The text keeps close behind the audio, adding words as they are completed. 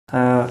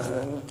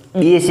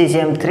B.sc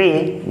Sem 3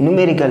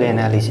 numerical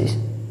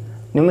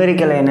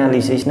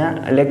analysis ना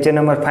lecture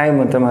number 5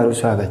 में तमाરું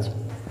स्वागत है।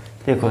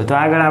 देखो तो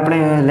आगे આપણે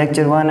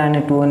लेक्चर 1 અને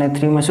 2 અને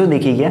 3 में શું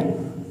દેખી ગયા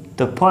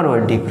तो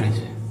फॉरवर्ड डिफरेंस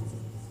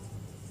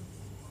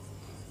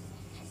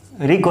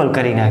रिकॉल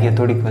કરી નાખીએ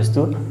થોડીક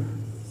વસ્તુ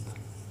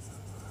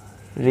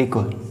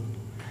recall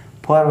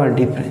forward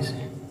difference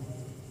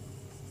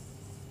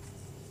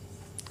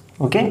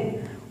okay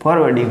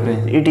forward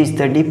difference it is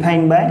the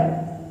defined by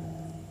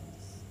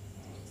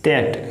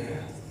that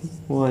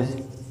was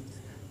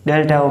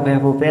delta of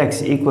f of x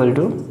equal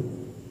to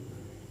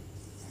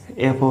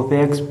f of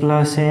x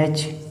plus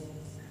h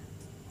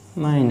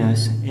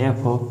minus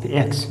f of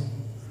x.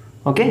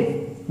 Okay,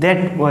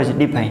 that was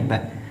defined by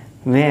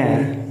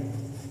where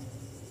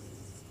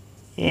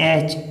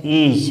h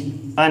is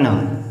an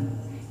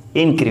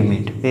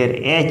increment, where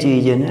h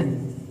is an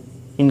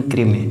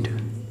increment.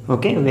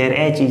 Okay, where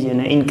h is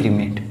an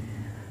increment,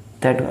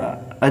 that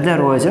other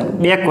was a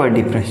backward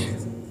difference.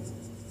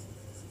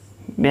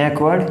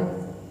 Backward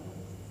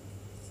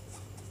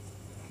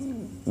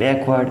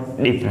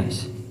difference.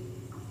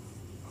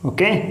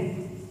 Okay,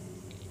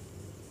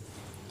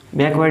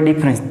 backward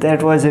difference, that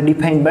was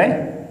defined by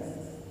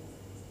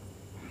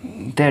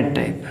that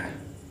type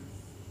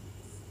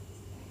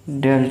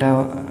delta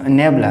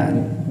nebula,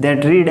 that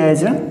read as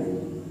a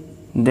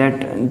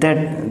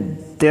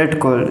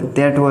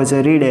that was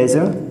a read as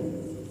a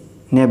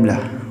nebula.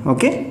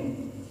 Okay,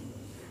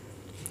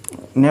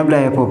 nebula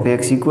f of x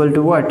equal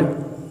to what?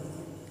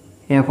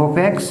 F of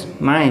x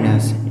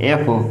minus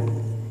f of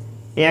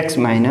x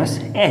minus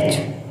h.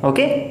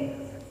 Okay,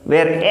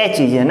 where h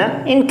is an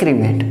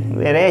increment,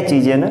 where h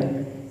is an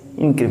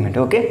increment.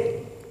 Okay,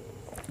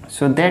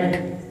 so that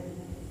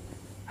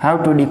how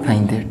to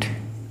define that?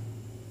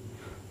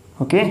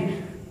 Okay,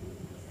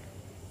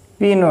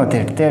 we know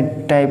that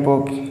type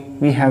of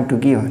we have to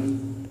give.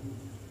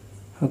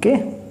 Okay,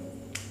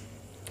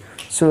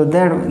 so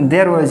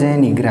there was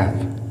any graph,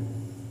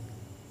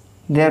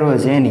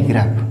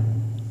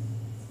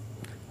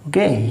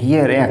 okay,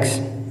 here x,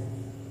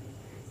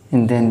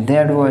 and then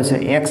that was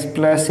x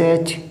plus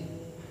h,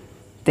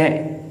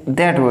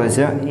 that was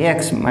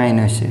x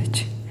minus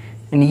h,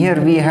 and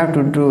here we have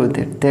to draw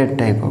that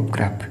type of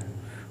graph.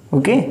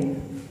 Okay,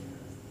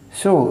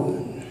 so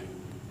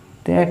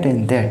that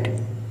and that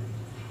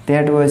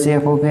was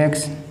f of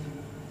x,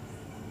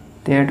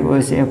 that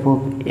was f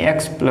of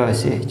x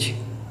plus h,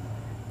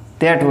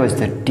 that was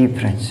the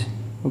difference.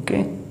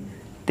 Okay,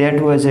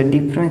 that was a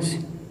difference,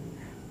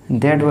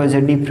 that was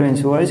a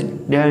difference was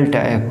delta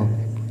f of x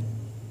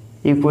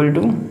equal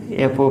to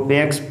f of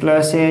x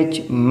plus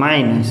h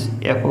minus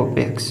f of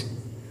x.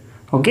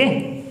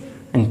 Okay,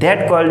 and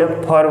that called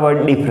a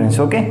forward difference.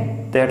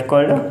 Okay, that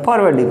called a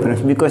forward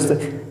difference because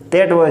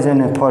that was a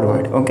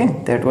forward. Okay,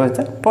 that was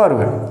the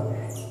forward,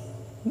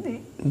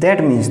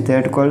 that means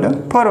that called a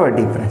forward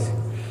difference.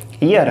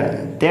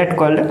 Here that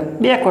called a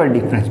backward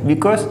difference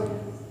because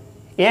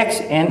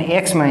x and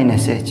x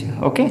minus h.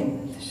 Okay,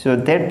 so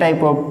that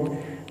type of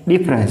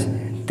difference,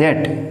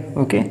 that.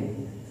 Okay,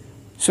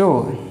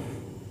 so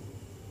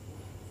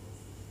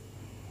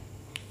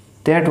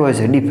that was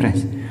a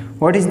difference.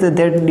 What is that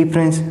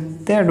difference?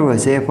 That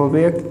was f of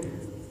x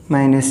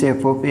minus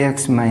f of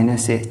x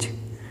minus h,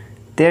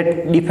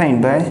 that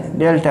defined by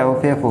delta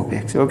of f of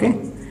x. Okay,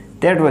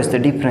 that was the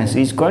difference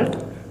is called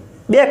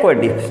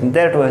backward difference.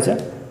 That was a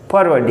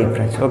forward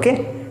difference.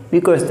 Okay,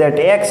 because that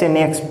x and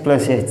x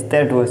plus h,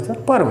 that was the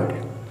forward.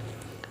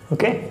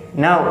 Okay,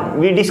 now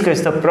we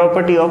discuss the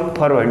property of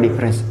forward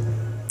difference.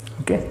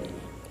 Okay,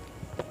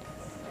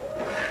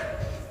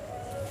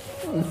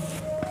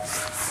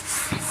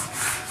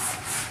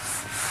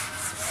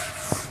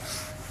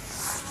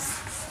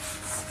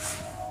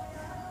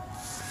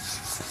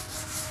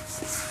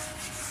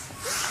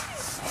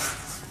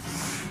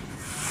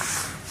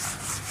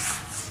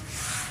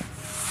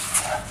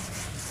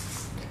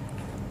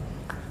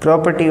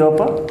 property of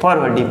a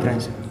forward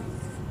difference.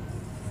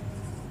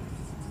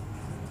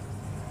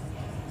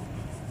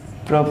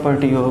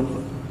 Property of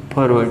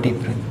forward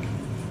difference.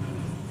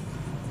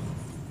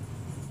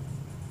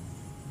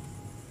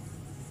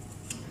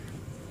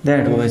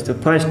 That was the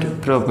first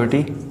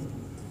property.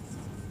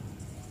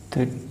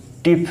 The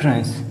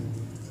difference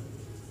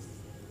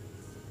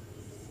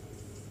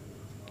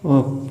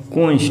of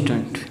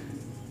constant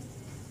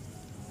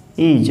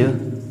is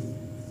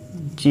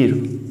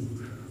 0.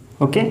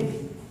 Okay,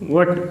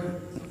 what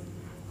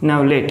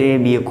now? Let a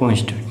be a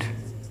constant.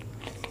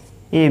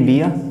 A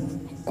be a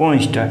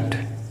constant.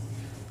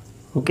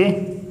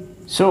 Okay,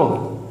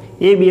 so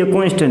a be a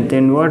constant,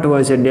 then what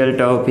was a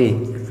delta of a?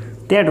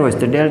 That was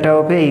the delta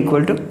of a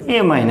equal to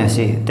a minus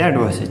a, that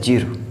was a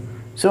 0.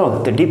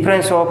 So the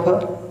difference of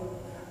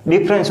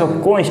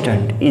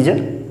constant is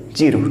a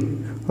 0.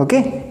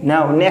 Okay,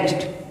 now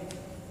next,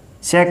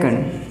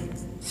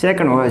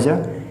 second was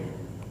a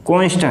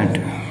constant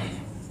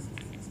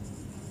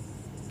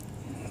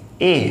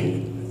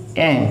a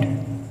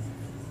and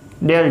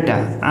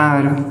delta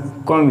are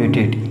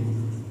commutative.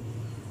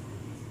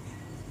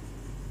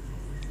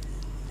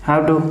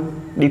 How to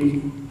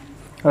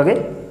Okay,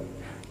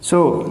 so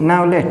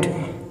now let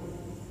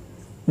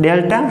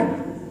delta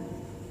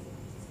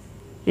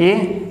a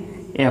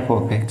f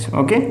of x.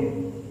 Okay,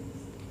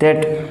 that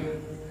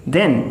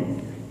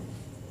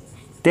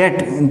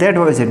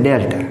was a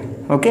delta.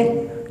 Okay,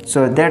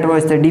 so that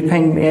was the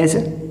defined as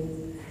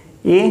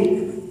a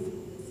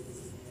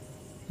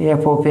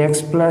f of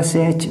x plus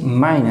h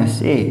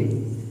minus a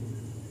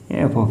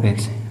f of x.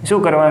 શું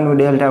કરવાનું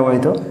delta હોય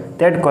તો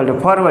that called the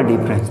forward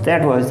difference.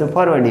 That was the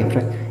forward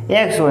difference.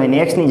 x હોય ને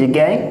x ની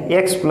જગ્યાએ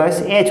x plus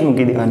h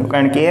મૂકી દેવાનું,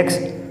 કારણ કે x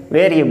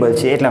વેરિયેબલ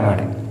છે એટલા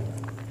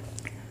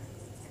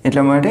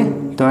માટે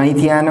તો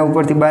અહીંથી આના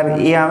ઉપરથી બહાર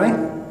a આવે,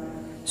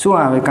 શું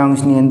આવે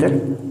કાઉન્સની અંદર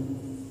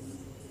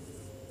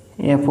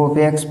f of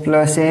x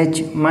plus h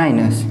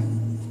minus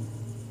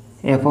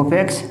f of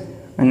x,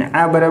 અને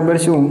આ બરાબર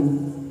શું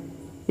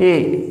a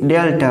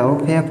delta of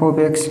f of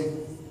x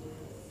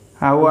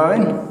આવું આવે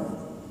ને.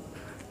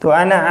 તો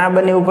આના આ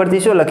બંને ઉપરથી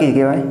શું લખી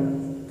કહેવાય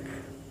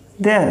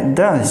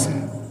thus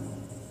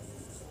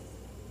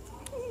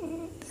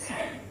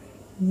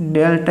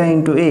delta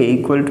into a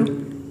equal to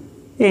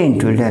a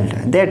into delta.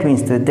 That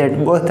means that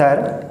both are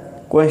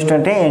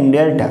constant a and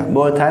delta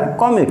both are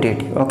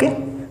commutative. Okay,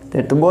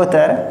 that both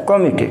are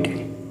commutative.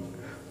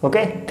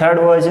 Okay, third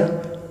was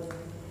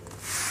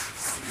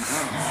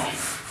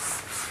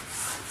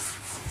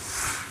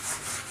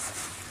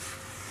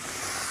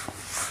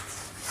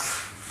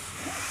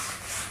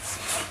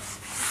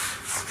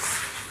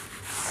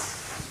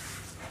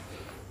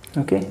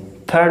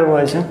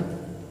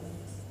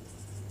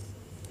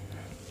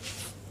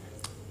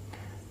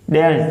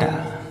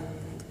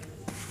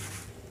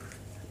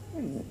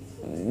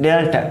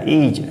delta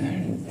is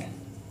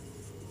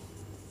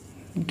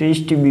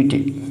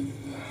distributed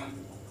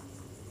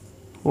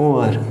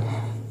over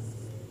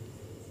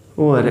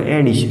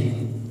addition.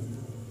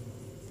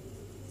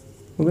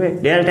 Okay,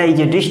 delta is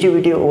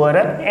distributed over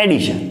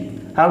addition.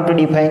 How to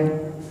define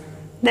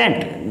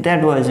that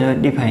was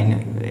defined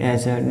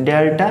as a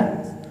delta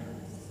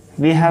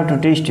we have to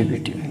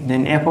distribute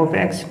then f of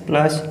x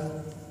plus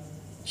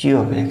g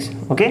of x.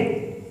 Okay,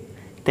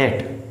 that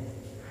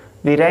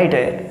we write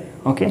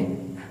okay,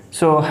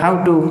 so how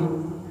to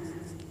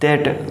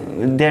that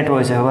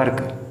was a work.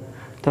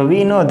 So we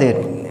know that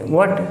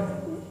what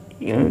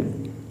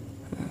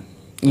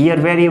here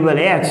variable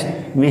x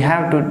we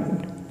have to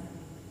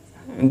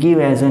give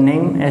as a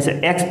name as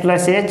x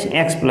plus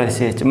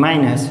h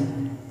minus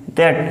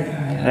that,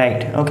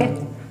 right? Okay,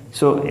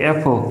 so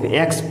f of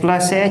x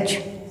plus h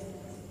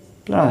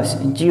plus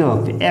g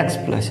of x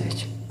plus h,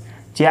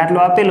 જે આટલું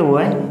આપેલું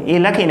હોય એ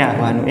લખી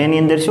નાખવાનું, એની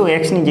અંદર શું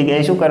x ની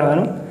જગ્યાએ શું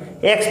કરવાનું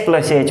x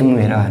plus h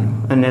ઉમેરવાનું,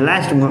 અને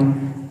લાસ્ટમાં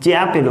જે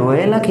આપેલું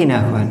હોય એ લખી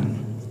નાખવાનું.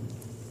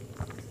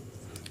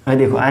 હવે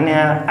દેખો આને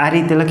આ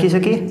રીતે લખી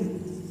શકીએ.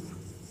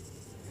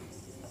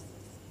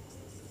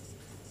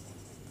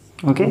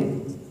 ઓકે,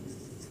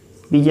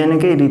 બીજાને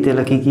કઈ રીતે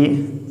લખી ગઈએ,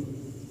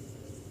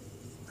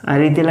 આ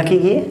રીતે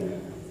લખી ગઈએ,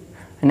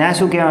 અને આ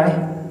શું કહેવાય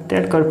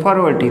that called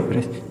forward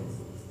difference.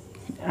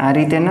 આ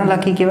રીતે ન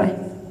લખી કહેવાય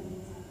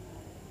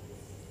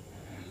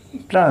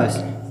plus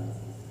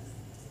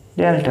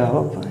delta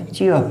of g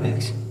of x.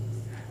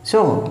 So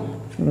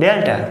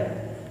delta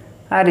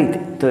આ રીતે,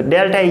 તો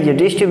delta is a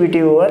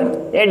distributive over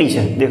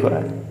addition. देखो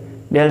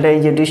delta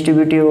is a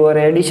distributive over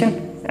addition,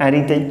 આ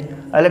રીતે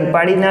અલગ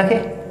પાડી નાખે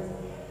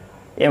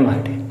એ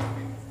માટે.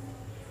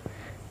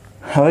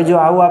 હવે જો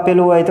આવું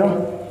આપેલું હોય તો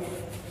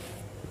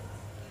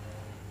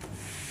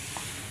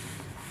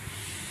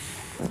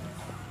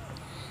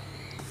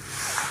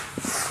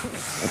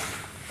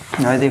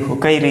હવે દેખો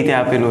કઈ રીતે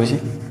આપેલું છે.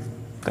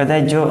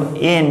 કદાચ જો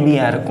a and b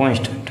are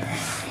constant,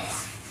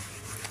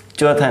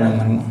 ચોથા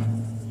નંબરમાં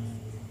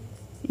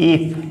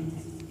if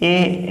a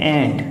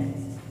and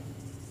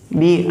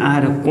b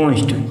are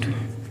constant,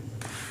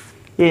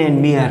 a and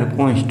b are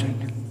constant,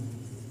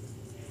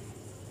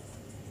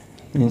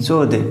 and so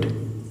that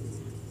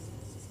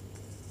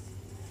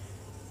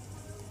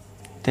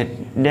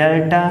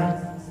delta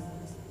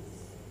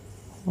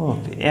of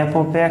f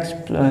of x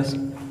plus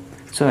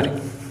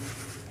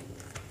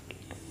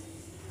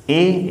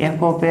a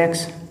f of x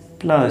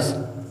plus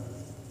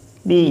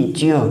b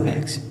g of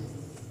x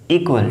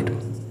equal to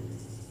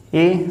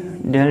a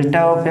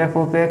delta of f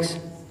of x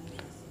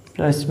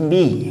plus b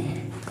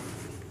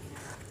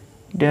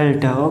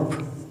delta of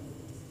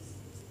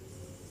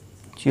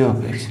g of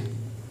x.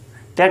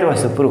 That was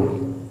the proof.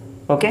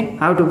 Okay,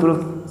 how to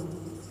prove?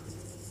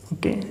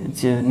 Okay,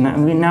 so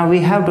now we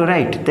have to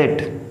write that.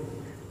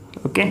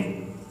 Okay,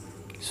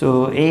 so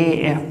a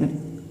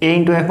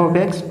into f of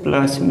x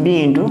plus b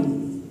into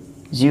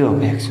g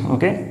of x.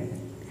 Okay,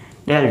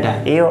 delta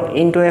a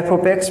into f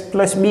of x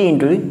plus b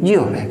into g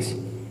of x.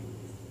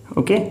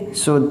 Okay,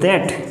 so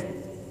that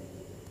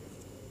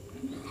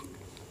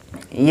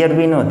here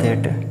we know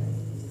that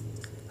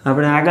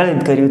આપણે આગળ જ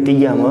કર્યું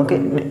ત્રીજામાં. Okay,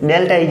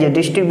 delta is A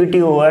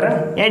ડિસ્ટ્રીબ્યુટિવ over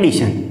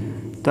addition.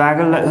 તો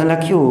આગળ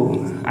લખ્યું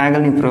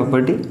આગળની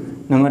property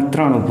number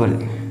 3 ઉપર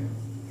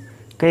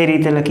કઈ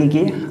રીતે લખી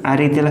ગઈએ, આ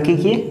રીતે લખી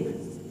ગઈએ,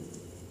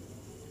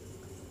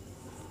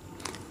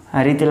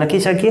 આ રીતે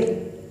લખી શકીએ.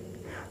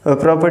 હવે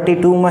પ્રોપર્ટી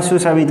 2 માં શું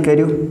સાબિત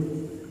કર્યું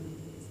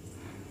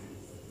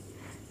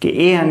કે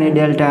એ અને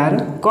ડેલ્ટા આર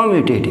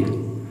કોમ્યુટેટિવ.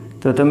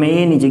 તો તમે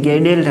એની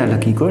જગ્યાએ ડેલ્ટા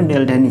લખી કો,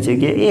 ડેલ્ટાની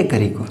જગ્યાએ એ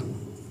કરી કો.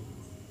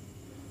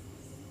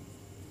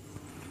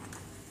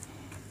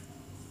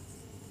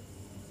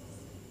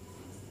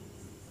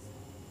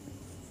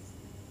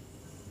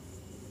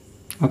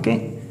 ઓકે,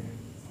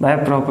 બાય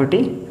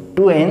પ્રોપર્ટી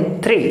 2 and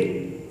 3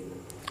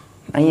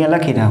 અહીંયા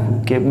લખી નાખું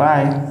કે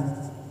by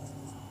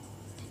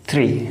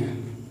 3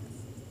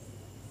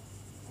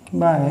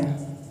 by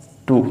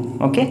 2.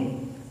 Okay,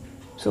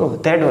 so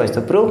that was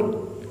the proof.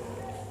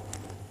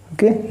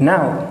 Okay,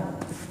 now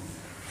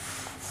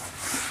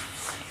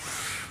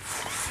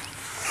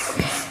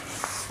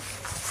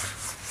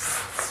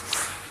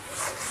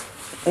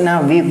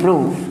we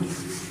prove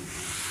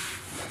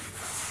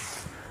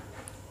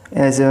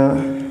as a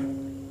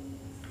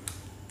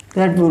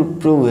that will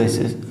prove as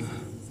a,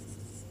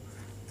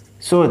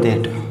 so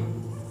that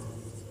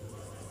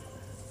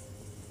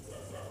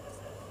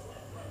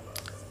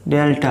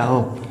delta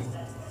of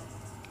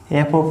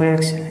f of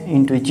x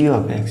into g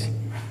of x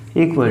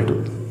equal to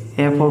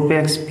f of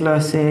x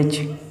plus h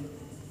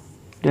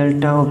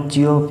delta of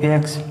g of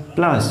x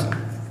plus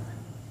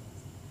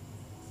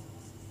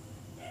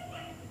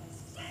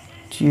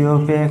g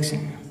of x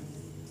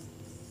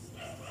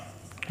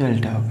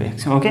delta of x.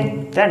 Okay,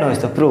 that was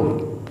the proof.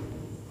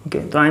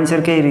 Okay, તો answer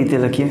કઈ રીતે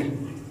લખીએ?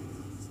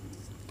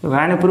 તો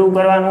આને prove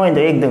કરવાનું હોય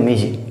તો એકદમ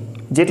ઇઝી.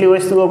 જેટલી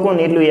વસ્તુઓ કોણ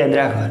એટલું યાદ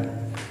રાખવાનું,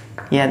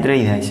 યાદ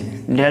રહી જાય છે.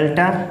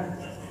 Delta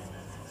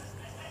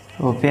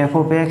of F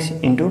of x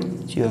into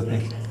g of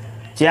x.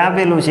 જે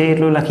આપેલું છે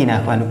એટલું લખી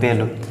નાખવાનું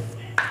પહેલું.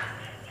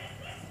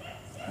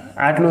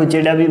 આટલું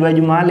જે ડાબી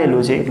બાજુમાં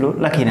આલેલું છે એટલું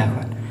લખી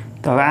નાખવાનું.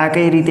 તો હવે આ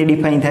કઈ રીતે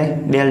ડિફાઇન થાય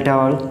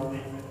ડેલ્ટાવાળું?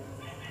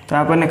 તો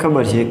આપણને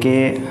ખબર છે કે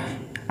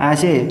આ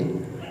છે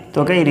તો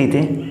કઈ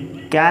રીતે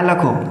કે આ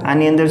લખો,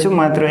 આની અંદર શું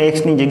માત્ર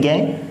એક્સની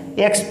જગ્યાએ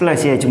એક્સ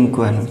પ્લસ એચ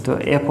મૂકવાનું. તો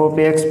F of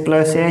x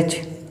plus H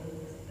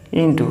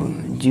into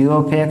g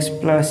of x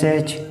plus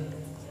H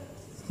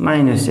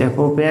minus F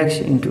of x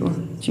into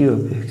g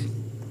of x.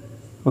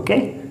 Okay,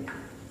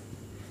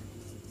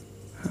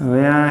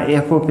 હવે આ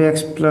F of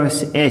x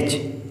plus H,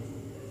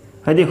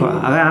 હવે દેખો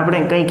હવે આપણે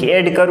કંઈક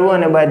એડ કરવું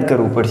અને બાદ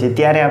કરવું પડશે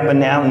ત્યારે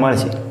આપણને આમ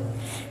મળશે.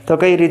 તો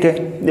કઈ રીતે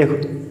દેખો,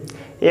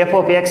 F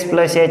of x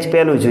plus H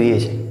પહેલું જોઈએ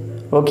છે.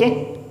 ઓકે,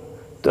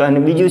 તો અને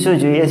બીજું શું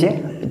જોઈએ છે?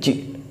 જી.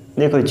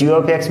 દેખો જી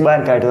ઓફ એક્સ બહાર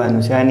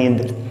કાઢવાનું છે આની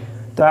અંદર.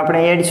 તો આપણે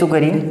એડ શું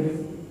કરીએ?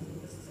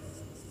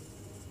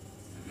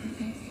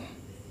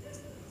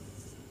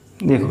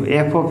 દેખો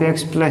F of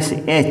x plus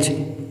H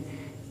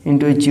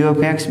into g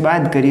of x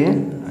બાદ કરીએ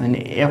અને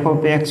F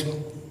of x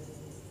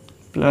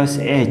plus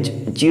H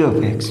g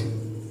of x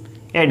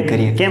add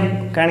કરીએ. કેમ?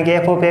 કારણ કે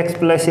F of x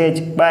plus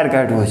H બહાર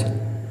કાઢવો છે.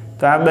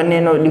 તો આ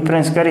બંનેનો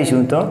ડિફરન્સ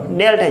કરીશું તો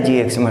ડેલ્ટા જી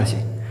એક્સ મળશે.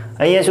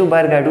 અહીંયા શું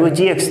બહાર કાઢવું?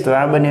 G x. તો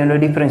આ બંનેનો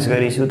ડિફરન્સ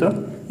કરીશું તો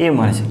એ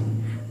મળશે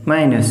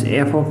minus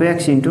F of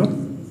x into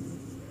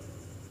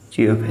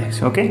g of x.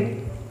 Okay,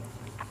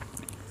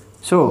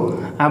 સો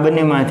આ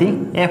બંનેમાંથી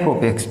F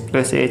of x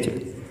plus H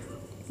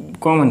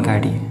common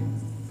કાઢીએ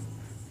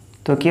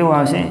તો કેવું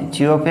આવશે?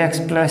 G of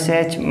x plus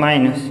H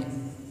minus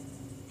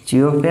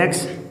g of x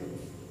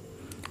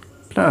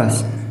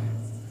plus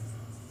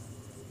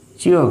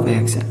g of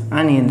x.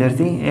 આની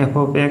અંદરથી F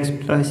of x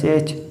plus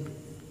H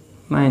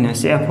minus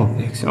f of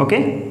x.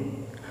 Okay,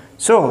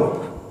 so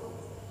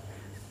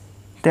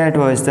that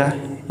was the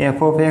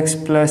f of x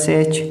plus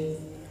h.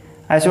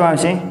 આ શું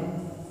આવશે?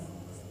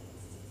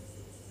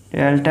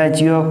 delta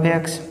g of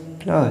x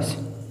plus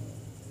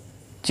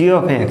g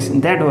of x.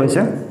 That was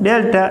a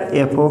delta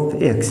f of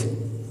x.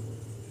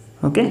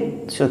 Okay,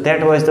 so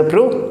that was the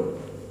proof.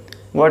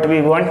 What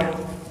we want?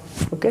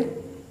 Okay,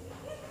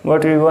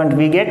 what we want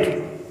we get.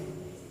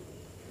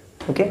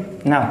 Okay,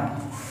 now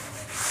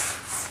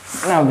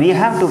we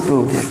have to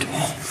prove that.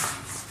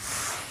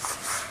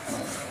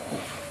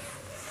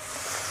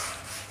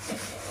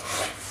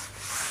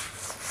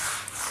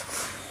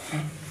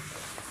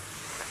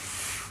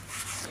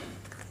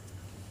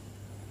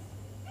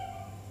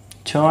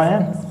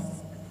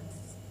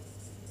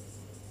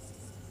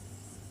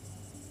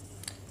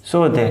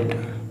 So that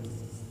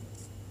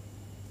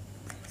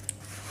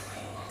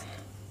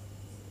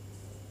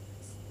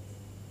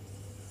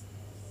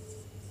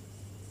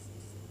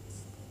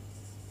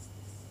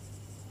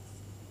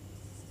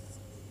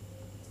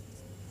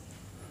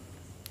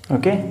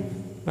okay,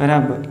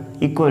 बराबर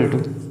equal to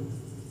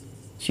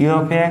ji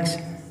of x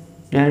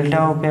delta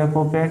of F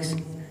of x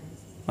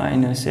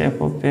minus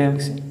F of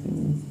x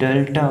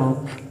delta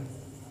of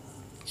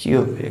ji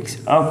of x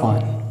upon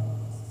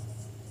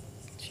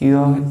ji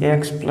of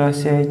x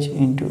plus H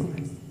into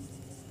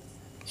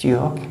ji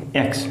of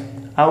x.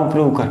 આવું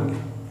prove કરો,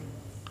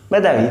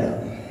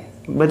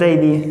 બતાવી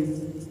દઈએ.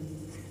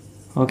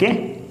 Okay,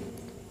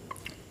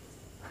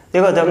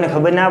 દેખો તમને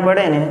ખબર ના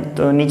પડે ને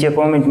તો નીચે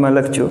કોમેન્ટમાં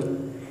લખજો,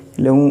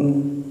 એટલે હું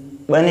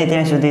બને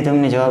ત્યાં સુધી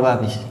તમને જવાબ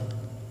આપીશ.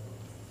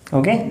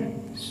 ઓકે,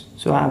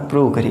 સો આ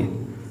પ્રૂવ કરીએ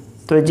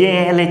તો જે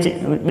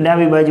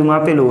ડાબી બાજુમાં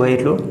આપેલું હોય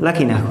એટલું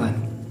લખી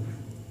નાખવાનું.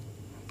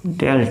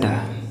 ડેલ્ટા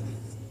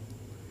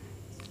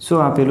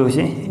શું આપેલું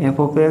છે F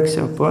of x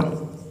upon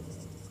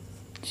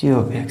g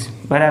of x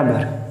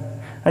બરાબર.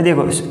 હવે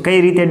દેખો કઈ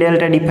રીતે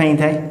ડેલ્ટા ડિફાઇન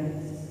થાય.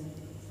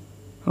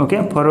 ઓકે,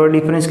 ફોરવર્ડ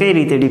ડિફરન્સ કઈ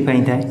રીતે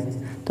ડિફાઇન થાય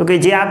તો કે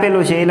જે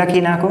આપેલું છે એ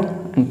લખી નાખો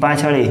અને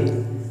પાછળ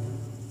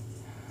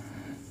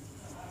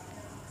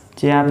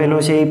જે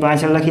આપેલું છે એ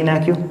પાછળ લખી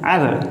નાખ્યું.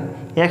 આગળ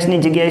એક્સની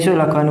જગ્યાએ શું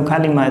લખવાનું,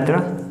 ખાલી માત્ર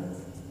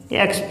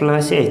એક્સ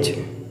પ્લસ એચ,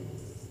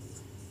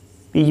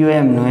 બીજું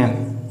એમનું એમ.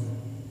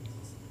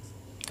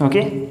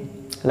 ઓકે,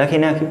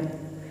 લખી નાખ્યું.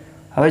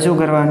 હવે શું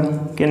કરવાનું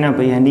કે ના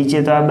ભાઈ આ નીચે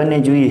તો આ બંને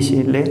જોઈએ છે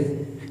એટલે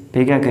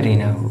ભેગા કરી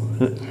નાખવું.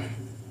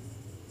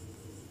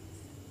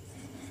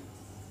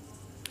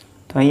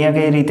 તો અહીંયા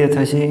કઈ રીતે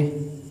થશે,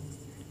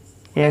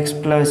 x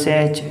plus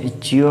H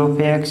g of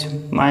x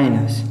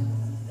minus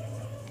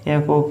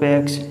F of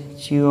x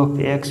g of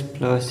x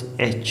plus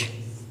H.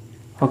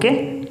 Okay,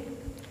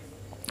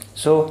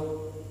 સો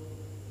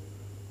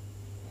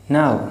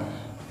નાવ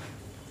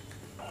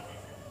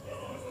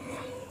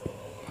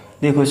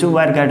દેખો શું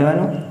બહાર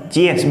કાઢવાનું,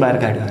 જી એક્સ બહાર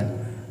કાઢવાનું.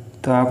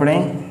 તો આપણે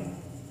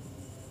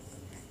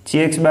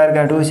જી એક્સ બહાર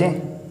કાઢવું છે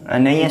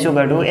અને અહીંયા શું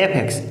કાઢવું, એફ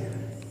એક્સ.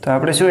 તો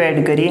આપણે શું એડ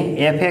કરીએ,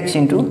 F x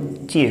into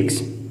g x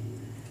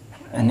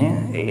અને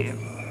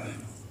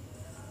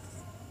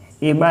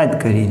એ બાદ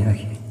કરી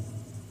નાખીએ.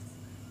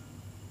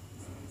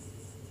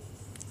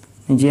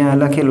 જ્યાં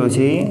લખેલો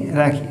છે એ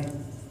રાખીએ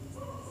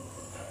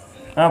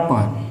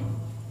upon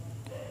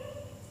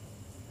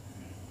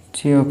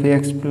g of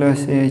x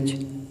plus H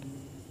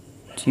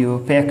g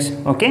of x.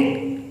 Okay,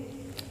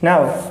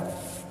 now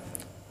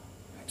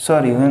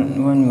sorry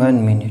one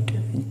minute,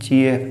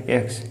 G F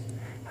x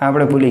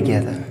આપણે ભૂલી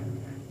ગયા હતા.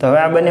 તો હવે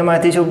આ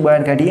બંનેમાંથી શું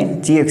બહાર કાઢીએ,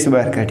 જી એક્સ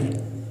બહાર કાઢીએ.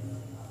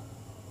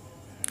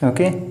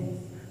 ઓકે,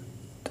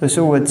 તો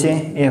શું વધશે,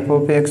 F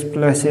of x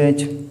plus H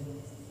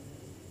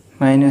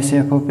minus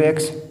F of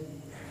x.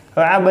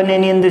 હવે આ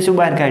બંનેની અંદર શું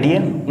બહાર કાઢીએ,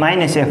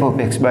 માઇનસ એફ ઓફ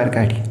એક્સ બહાર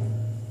કાઢીએ.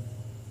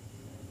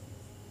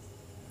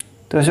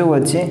 તો શું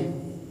વધશે,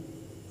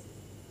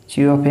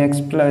 g of x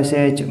plus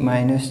H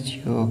minus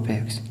g of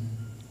x.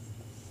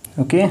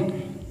 Okay,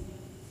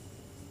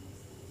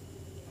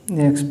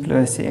 x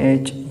plus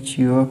H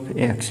g of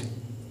x.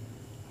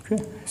 Okay,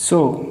 so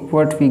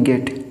what we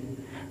get,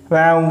 હવે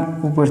આ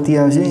ઉપરથી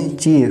આવશે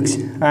જી એક્સ,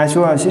 આ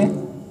શું આવશે,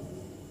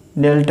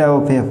 delta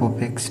of F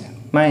of x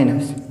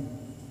minus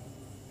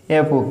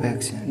F of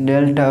x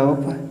delta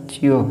of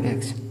g of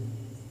x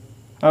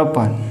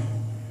અપન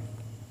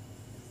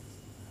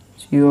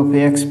g of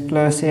x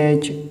plus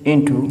H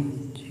into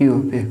g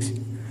of x.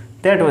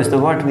 That was the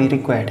what we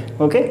required.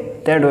 Okay,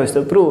 that was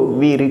the proof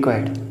we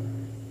required.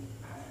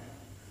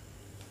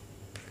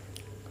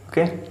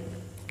 Okay,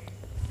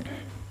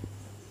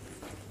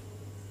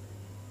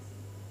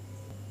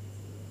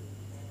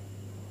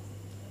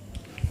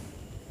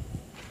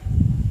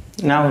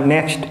 now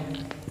next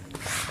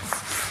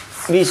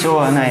we show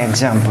an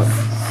example.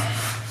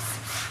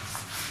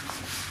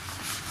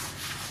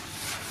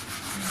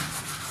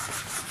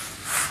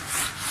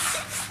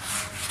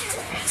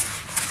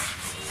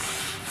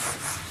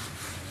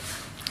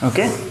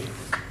 Okay,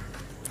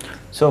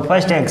 so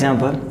first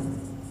example,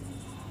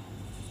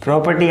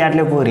 property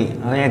આટલે પૂરી.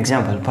 હવે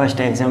example, first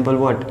example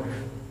what,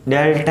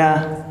 delta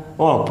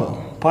of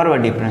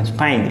forward difference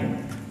find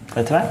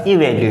અથવા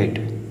evaluate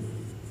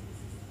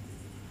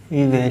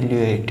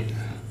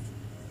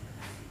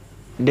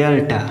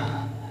delta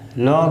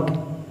log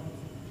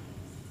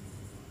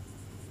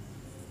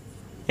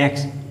x.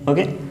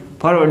 Okay,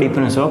 forward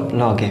difference of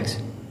log x.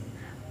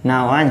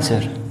 Now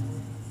answer,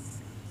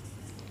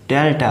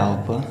 delta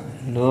of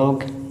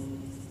log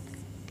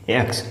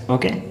x.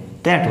 Okay,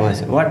 that was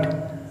what,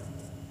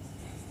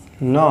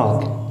 log.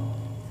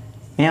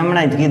 મેં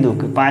હમણાં જ કીધું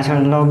કે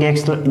પાછળ log x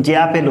જે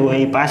આપેલું હોય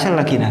એ પાછળ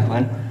લખી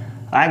નાખવાનું,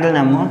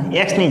 આગળનામાં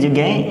એક્સની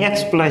જગ્યાએ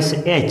એક્સ પ્લસ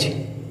એચ.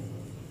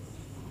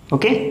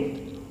 ઓકે,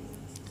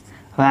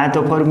 હવે આ તો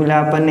ફોર્મ્યુલા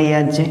આપણને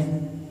યાદ છે,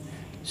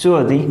 શું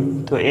હતી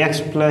તો એક્સ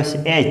પ્લસ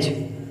એચ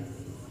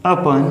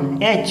અપન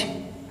એચ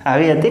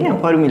આવી હતી ને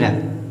ફોર્મ્યુલા.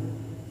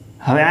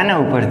 હવે આના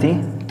ઉપરથી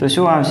તો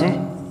શું આવશે,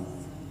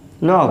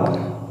 log.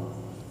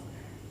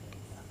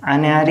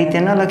 આને આ રીતે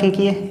ન લખી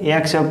કીએ,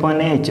 એક્સ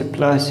અપન એચ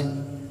પ્લસ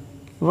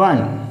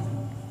 1.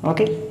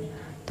 ઓકે,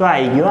 તો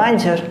આવી ગયો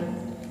આન્સર.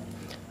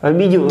 હવે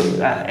બીજું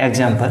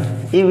example,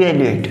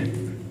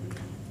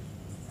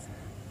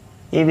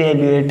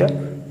 evaluate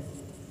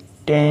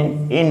tan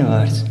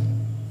inverse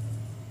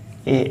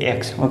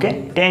ax. Okay,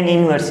 tan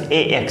inverse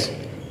ax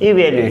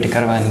evaluate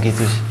કરવાનું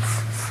કીધું છે.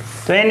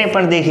 તો એને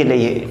પણ દેખી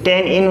લઈએ,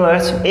 tan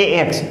inverse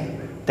ax,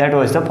 that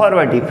was the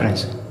forward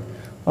difference.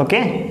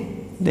 Okay,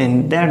 then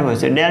that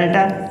was the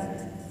delta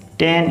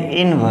tan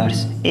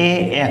inverse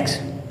ax.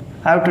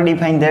 How to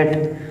define that?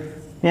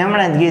 મેં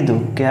હમણાં જ કીધું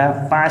કે આ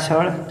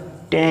પાછળ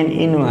tan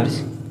inverse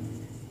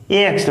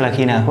ax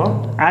લખી નાખો,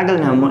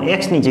 આગળનામાં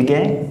એક્સની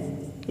જગ્યાએ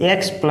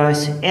x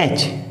plus H,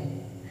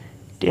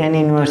 tan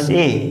inverse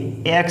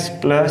ax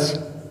plus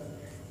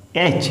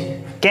H.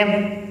 કેમ?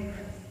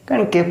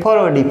 કારણ કે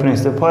ફોરવર્ડ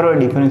ડિફરન્સ, તો ફોરવર્ડ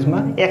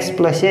ડિફરન્સમાં એક્સ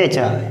પ્લસ એચ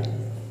આવે.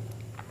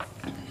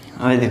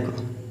 હવે દેખો,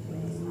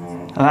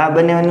 હવે આ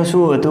બંનેનું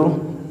શું હતું,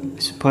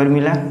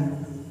 ફોર્મ્યુલા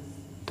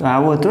તો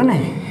આવો હતો ને,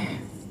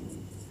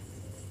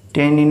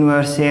 tan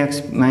inverse x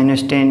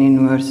minus tan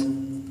inverse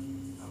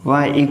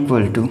y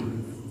equal to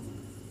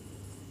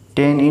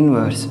tan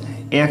inverse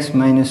x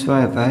minus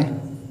y by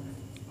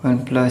 1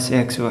 plus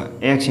x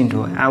into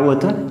y. આવો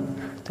હતો ને,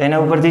 તો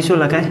એના ઉપરથી શું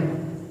લખાય?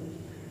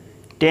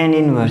 tan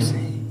ઇન્વર્સ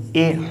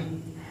એ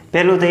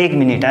પહેલું તો 1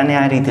 મિનિટ આને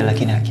આ રીતે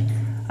લખી નાખી.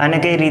 આને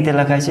કઈ રીતે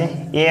લખાય છે?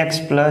 x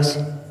plus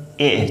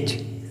ah.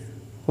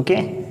 Okay,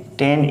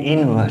 tan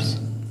inverse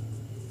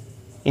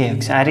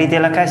x આ રીતે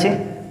લખાશે.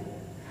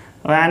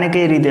 હવે આને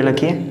કઈ રીતે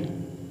લખીએ?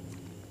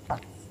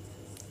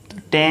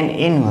 tan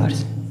inverse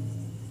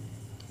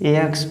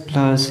x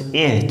plus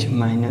h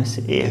minus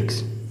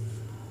x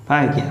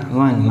ભાગ્યા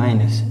 1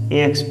 minus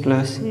x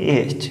plus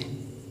h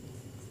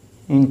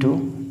into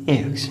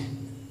x.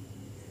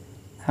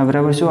 આ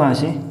બરાબર શું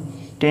આવશે?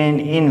 tan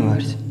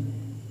inverse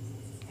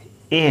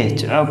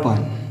h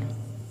અપન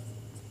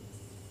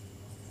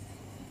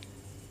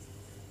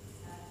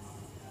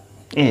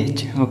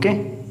h. Okay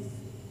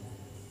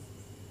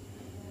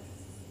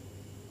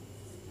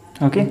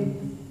okay,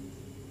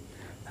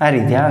 આ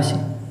રીતે આવશે.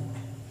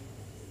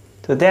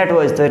 તો that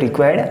was the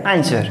required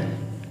answer.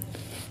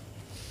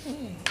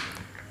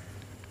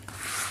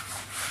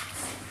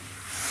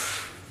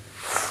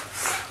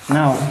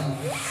 Now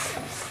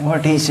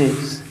what he says,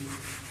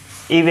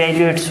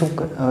 evaluate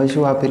હવે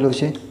શું આપેલું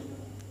છે?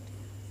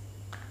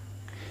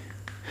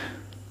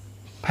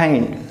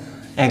 find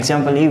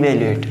example,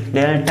 evaluate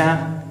delta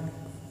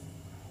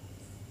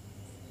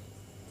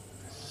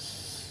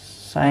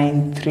sin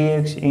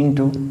 3x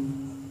into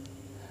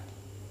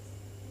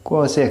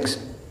cos x.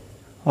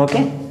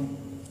 Okay,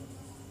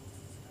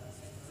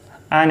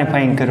 આને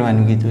ફાઇન્ડ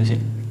કરવાનું કીધું છે.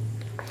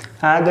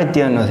 આ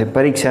અગત્યનો છે,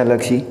 પરીક્ષા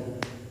લક્ષી.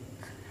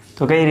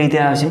 તો કઈ રીતે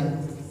આવશે?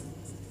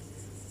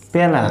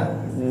 પહેલાં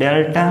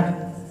delta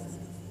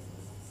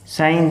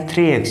sin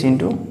 3x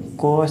into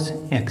cos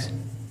x.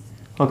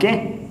 Okay,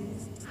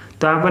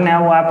 તો આપણને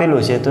આવું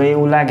આપેલું છે, તો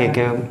એવું લાગે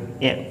કે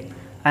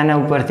આના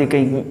ઉપરથી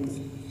કંઈક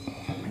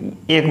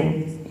એક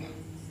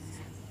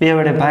 2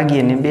 વડે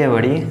ભાગીએ ને 2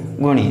 વડે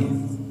ગુણીએ.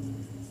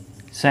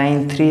 sin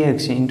 3x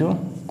into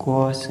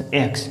cos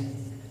x.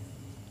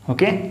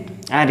 Okay,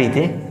 આ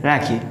રીતે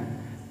રાખીએ.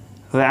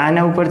 હવે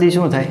આના ઉપરથી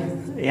શું થાય?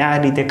 આ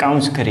રીતે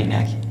કાઉન્સ કરી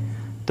નાખીએ.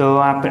 તો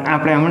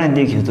આપણે હમણાં જ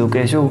દેખ્યું હતું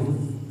કે શું,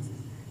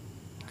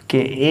 કે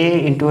a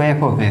into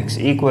F of x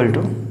equal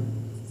to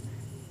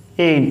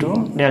a into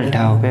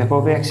delta of F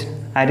of x.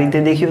 આ રીતે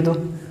દેખ્યું હતું.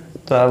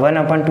 તો આ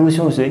 1/2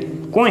 શું છે?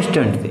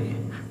 કોન્સ્ટન્ટ છે.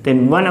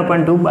 તેને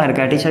 1/2 બહાર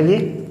કાઢી શકીએ.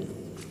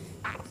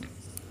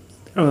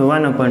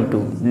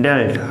 1/2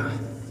 delta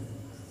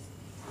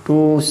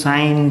 2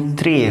 sin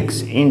 3x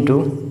into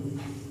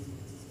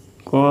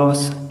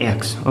cos x.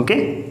 Okay,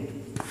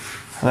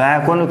 હવે આ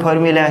કોનું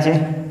ફોર્મ્યુલા છે?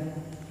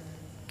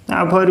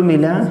 આ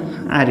ફોર્મ્યુલા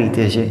આ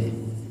રીતે છે.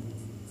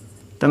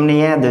 તમને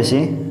યાદ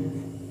હશે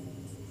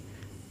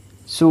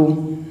શું?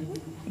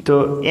 તો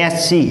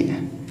SC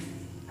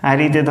આ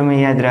રીતે તમે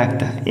યાદ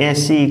રાખતા.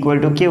 SC ઇક્વલ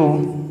ટુ કેવું?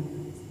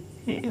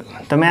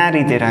 તમે આ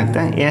રીતે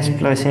રાખતા, S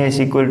plus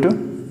S equal to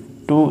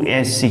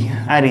 2SC.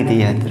 આ રીતે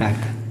યાદ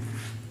રાખતા.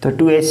 તો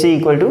 2SC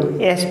equal to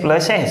S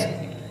plus S.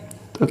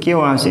 તો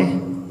કેવું આવશે?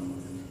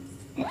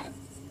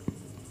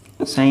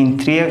 sin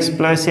 3x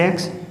plus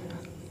x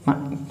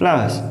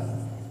plus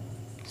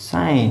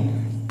sin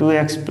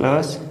 2x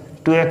plus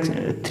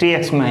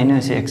 3x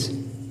minus x.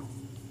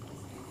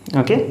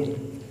 Okay,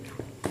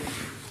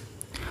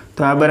 તો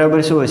આ બરાબર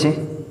શું હશે?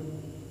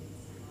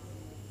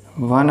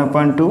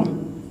 1/2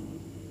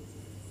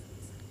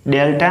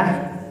 delta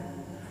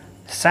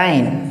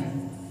sin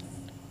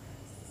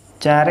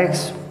 4x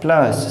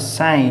plus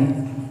sin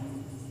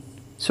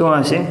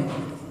શું હશે?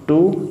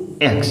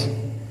 2x.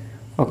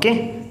 ઓકે,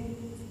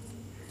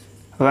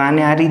 હવે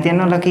આને આ રીતે ન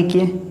લખી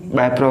કીએ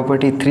બાય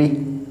પ્રોપર્ટી 3.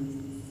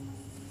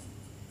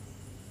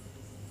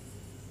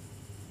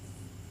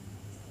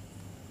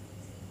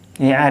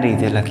 એ આ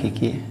રીતે લખી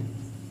કીએ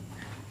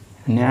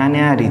અને આને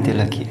આ રીતે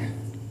લખીએ.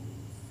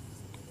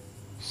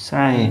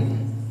 સાઈન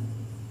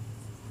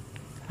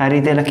આ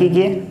રીતે લખી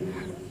કીએ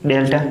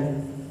ડેલ્ટા.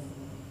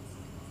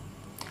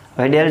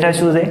 હવે ડેલ્ટા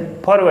શું છે?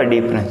 Forward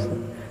difference.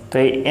 તો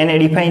એને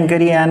ડિફાઇન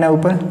કરીએ આના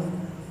ઉપર.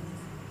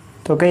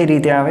 તો કઈ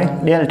રીતે આવે?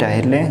 ડેલ્ટા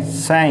એટલે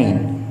સાઈન,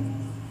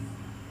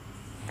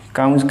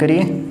 કાઉન્સ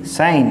કરીએ,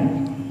 sine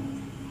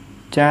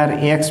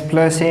 4x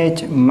plus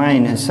h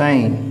minus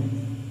sine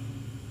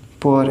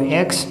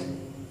 4x.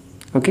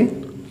 Okay,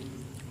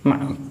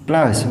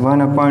 plus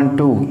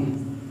 1/2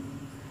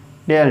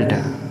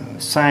 delta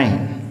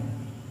sine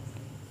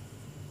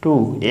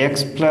 2x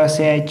plus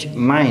h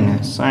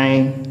minus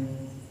sine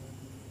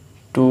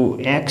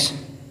 2x.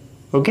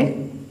 Okay,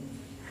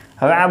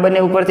 હવે આ બંને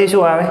ઉપરથી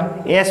શું આવે?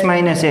 s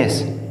માઇનસ s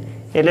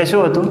એટલે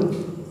શું હતું?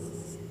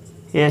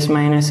 s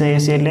માઇનસ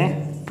s એટલે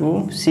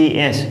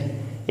 2cs.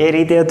 એ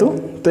રીતે હતું.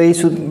 તો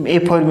એ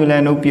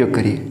ફોર્મ્યુલાનો ઉપયોગ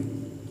કરીએ.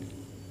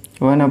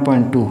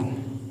 1/2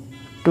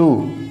 2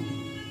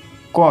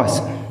 cos.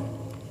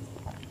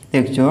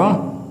 દેખજો,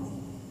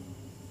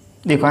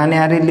 દેખો આને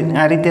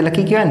આ રીતે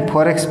લખી કહેવાય ને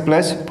 4x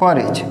plus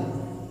 4h.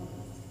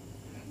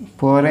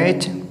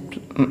 4h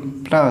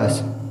plus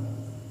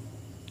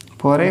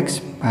 4x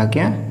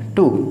ભાગ્યા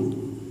 2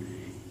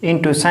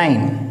 into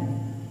sign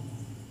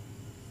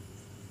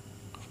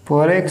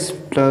 4x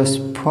plus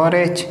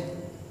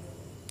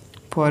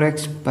 4x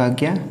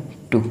ભાગ્યા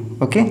 2.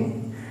 ઓકે,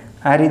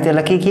 આ રીતે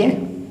લખી દઈએ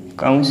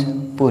કૌંસ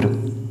પૂરું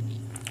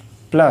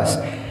પ્લસ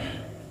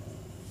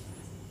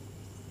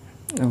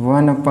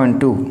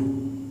 1/2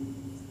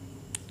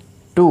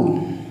 2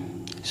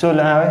 શું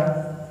આવે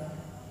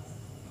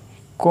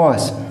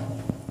cos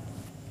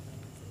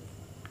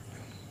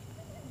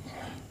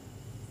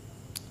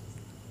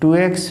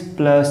 2x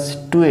plus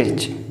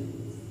 2h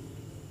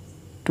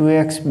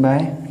 2x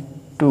by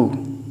 2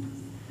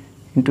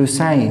 into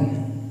sin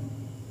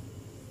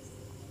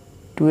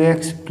 2x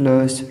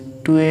plus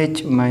 2h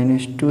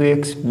minus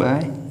 2x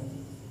by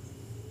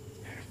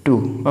 2.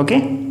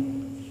 Okay,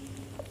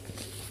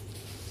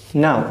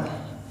 now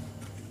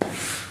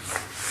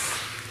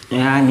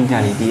આ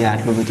નિકાળી દઈએ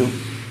આટલું બધું,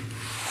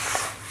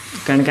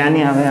 કારણ કે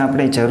આની હવે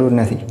આપણે જરૂર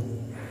નથી.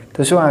 તો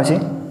શું આવશે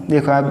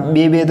દેખો, આ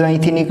બે તો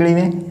અહીંથી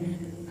નીકળીને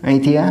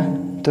અહીંથી આ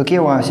તો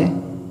કેવું આવશે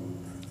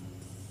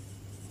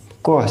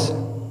cos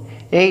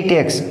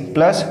 8x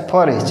plus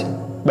 4h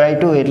by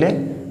 2 એટલે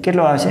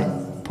કેટલો આવશે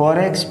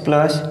 4x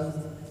plus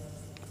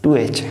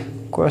 2h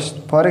cos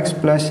 4x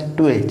plus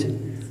 2h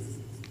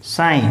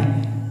sin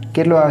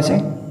કેટલો આવશે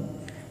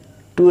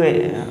 2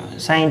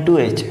 sin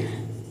 2h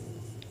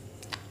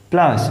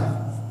પ્લસ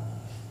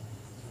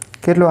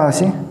કેટલો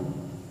આવશે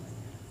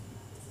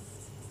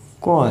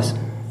cos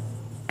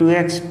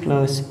 2x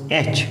plus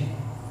h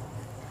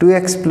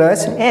 2x plus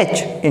h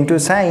into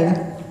sin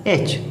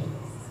h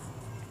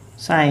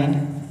sin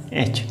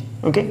h.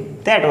 Okay,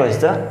 that was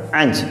the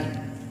answer.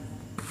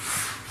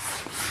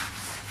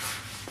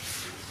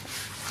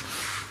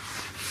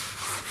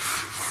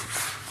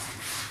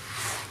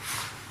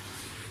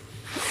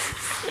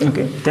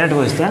 Okay, that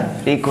was the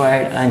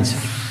required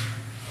answer.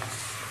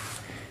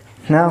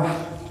 Now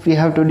we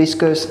have to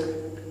discuss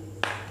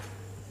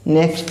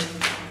next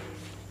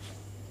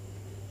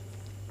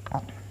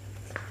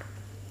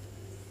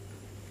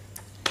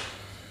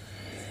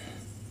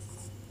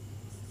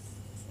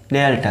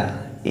delta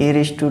e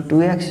raised to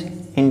 2x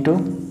into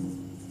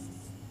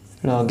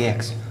log x.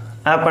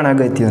 આ પણ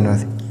અગત્યનું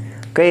નથી.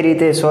 કઈ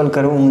રીતે solve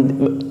કરવું હું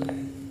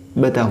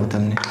બતાવું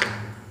તમને.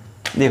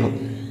 દેખો,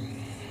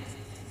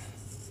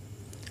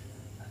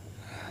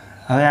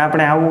 હવે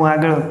આપણે આવું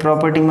આગળ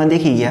પ્રોપર્ટીમાં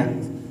દેખી ગયા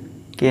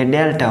કે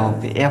delta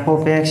of F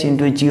of x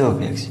into g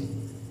of x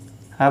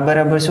આ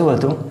બરાબર શું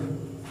હતું,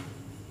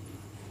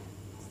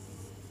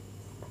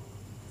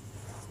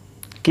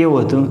 કેવું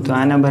હતું, તો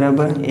આના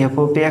બરાબર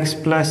F of x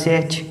plus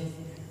H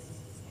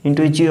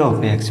into g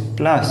of x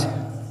plus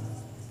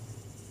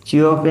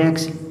g of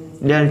x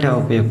delta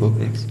of F of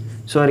x,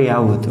 sorry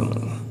આવું હતું,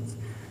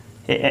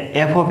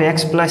 F of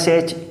x plus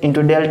H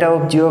into delta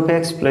of g of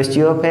x plus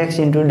g of x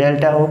into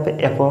delta of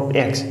F of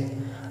x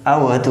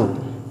આવું હતું.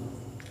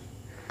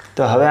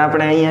 તો હવે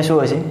આપણે અહીંયા શું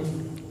હશે,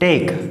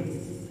 tech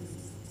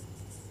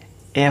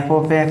F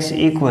of x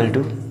equal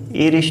to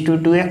e raised to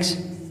 2x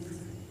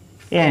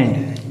and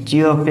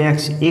g of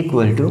x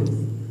equal to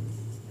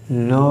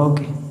log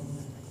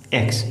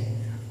x.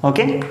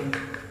 Okay,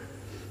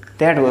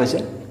 that was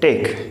a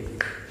take.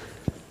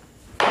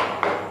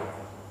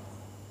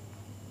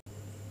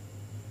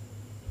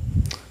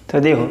 तो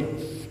देखो,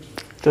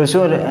 तो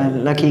शो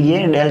लखी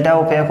गए delta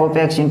of F of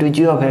x into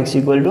ji of x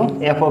equal to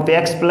F of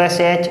x plus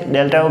H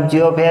delta of ji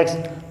of x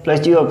plus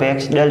ji of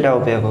x delta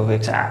of F of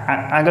x.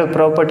 आगे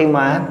property में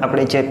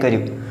आपणे check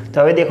कर्युं.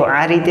 तो हवे देखो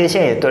आ रीते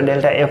छे तो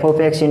delta F of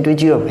x into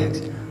ji of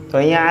x, तो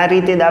अहींया आ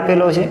रीते ज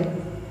आपेलो छे.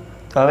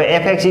 तो हवे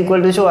एफ एक्स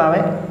इक्वल टू शुं आवे,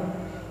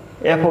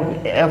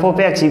 F of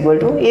x equal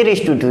to e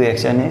raised to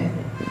 2x અને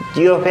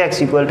जी of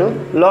x equal to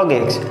log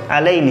x. आ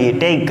लई लीए,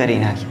 टेक करी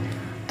नाखी.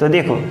 तो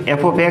देखो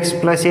F of x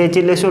plus H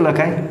એટલે શું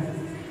લખાય,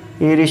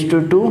 e raised to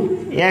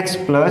 2x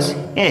plus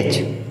h.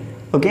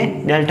 Okay,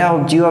 delta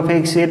of ji of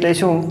x એટલે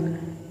શું,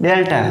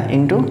 delta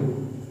into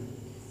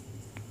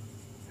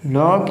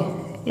log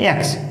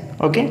x.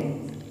 Okay,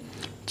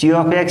 ji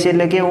of x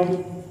એટલે કેવું,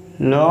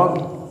 log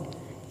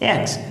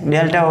x,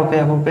 delta of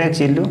F of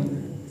x equal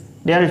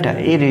delta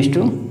e raised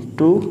to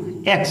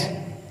 2x.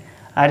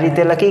 आ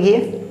रीते लखी गए.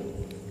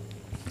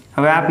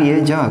 હવે આપીએ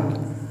જવાબ.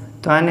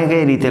 તો આને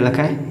કઈ રીતે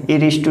લખાય, e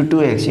raised to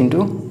 2x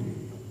into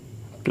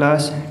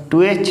plus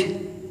 2h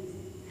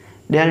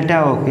delta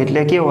of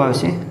એટલે કેવું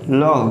આવશે,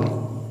 log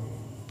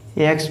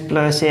x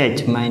plus h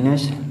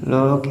minus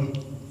log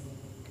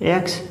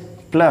x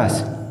plus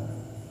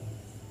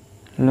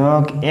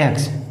log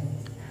x.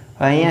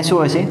 અહીંયા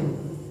શું હશે,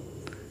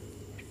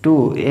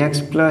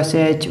 2x plus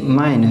h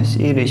minus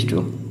e raised to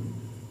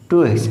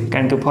 2x,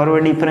 કારણ કે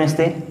ફોરવર્ડ ડિફરન્સ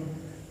છે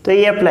તો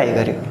એ એપ્લાય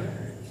કર્યો.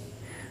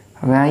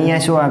 હવે અહીંયા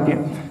શું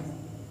આપ્યું,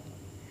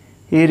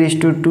 e raised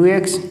to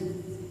 2x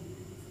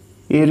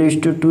e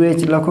raised to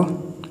 2h લખો.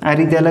 આ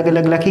રીતે અલગ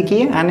અલગ લખી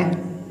કીએ આને.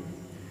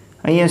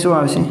 અહીંયા શું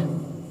આવશે,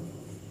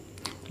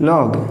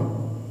 log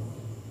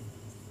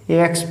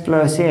x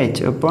plus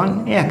h upon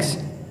x.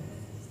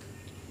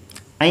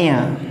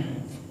 અહીંયા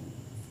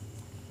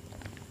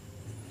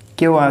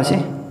કેવો આવશે?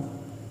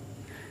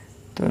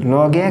 તો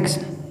log x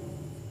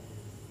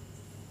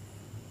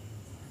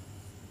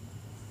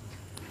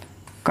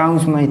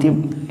કાઉન્સમાંથી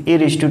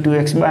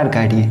e⁻²x બહાર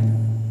કાઢીએ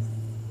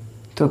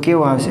તો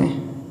કેવો આવશે?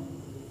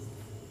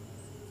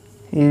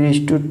 e⁻²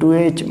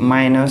 -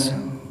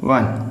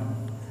 1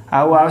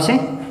 આવું આવશે.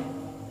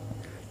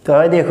 તો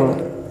હવે દેખો,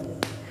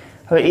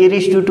 હવે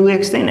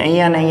e⁻²x થાય ને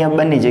અહીંયા ને અહીંયા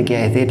બંને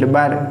જગ્યાએ થાય એટલે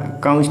બહાર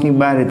કાઉન્સની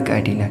બહાર જ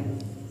કાઢી નાખ.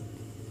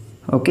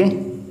 ઓકે,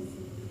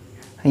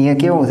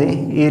 અહીંયા કેવું થાય?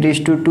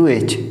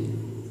 e⁻²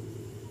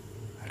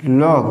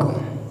 log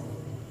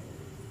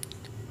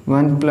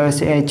 1 +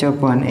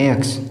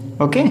 h/x,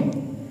 okay,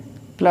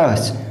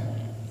 plus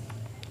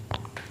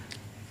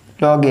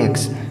log x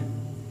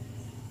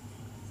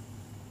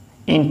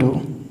into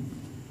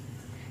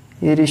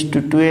e⁻²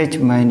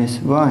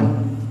 - 1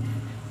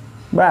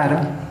 bar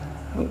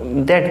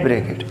that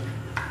bracket,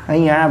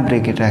 અહીંયા આ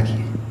બ્રેકેટ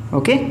રાખીએ.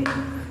 Okay,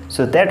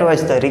 so that was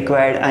the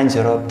required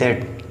answer of that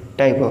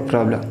type of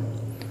problem.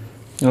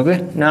 Okay,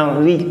 now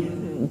we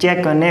check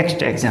a next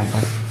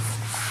example.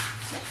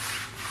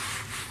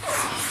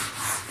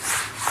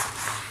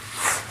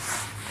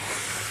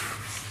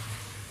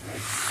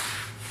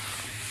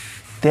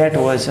 That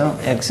was an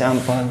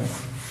example.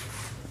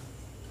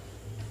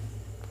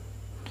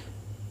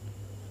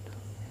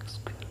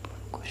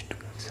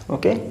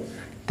 Okay,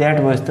 that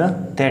was that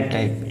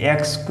type,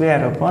 x²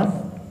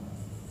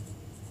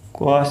 /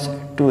 cos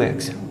 2x.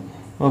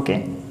 Okay,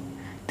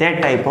 that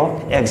type of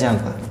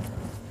example.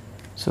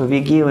 So we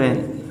give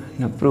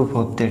a proof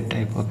of that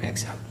type of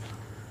example.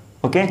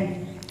 Okay,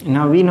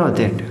 now we know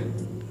that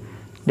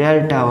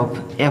delta of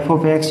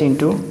f(x)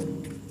 into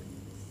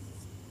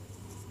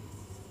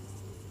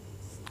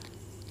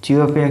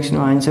g(x) no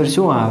answer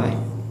શું આવે?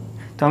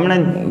 તો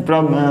હમણાં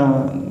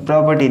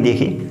property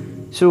देखी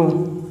શું?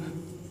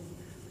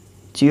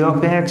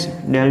 g(x)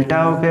 delta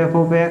of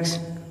f(x)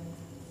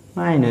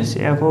 minus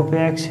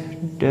f(x)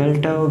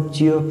 delta of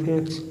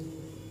g(x)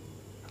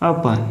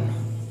 upon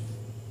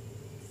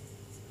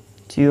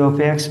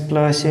g(x)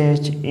 plus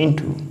h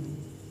into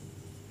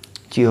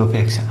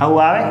g(x) આવું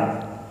આવે.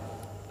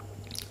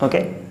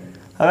 Okay,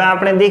 હવે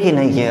આપણે દેખી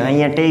નાખીએ.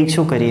 અહીંયા ટેક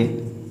શું કરીએ?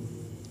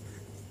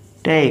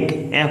 ટેક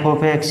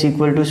f(x)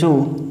 equal to શું?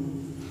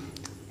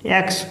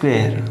 x²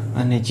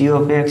 અને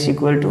g(x)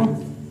 equal to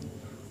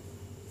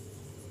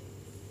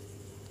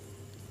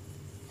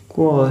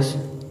cos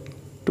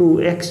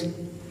 2x.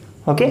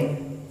 Okay,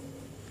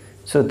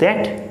 so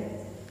that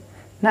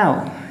now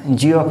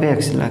g(x)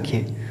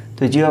 લખીએ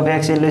તો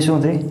g(x) એટલે શું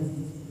થાય?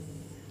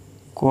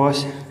 cos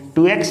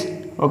 2x.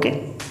 Okay,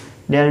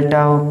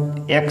 delta of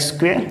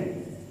x²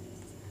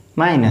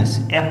 minus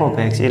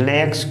f(x) એટલે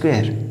x²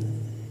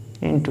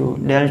 into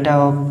delta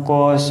of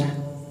cos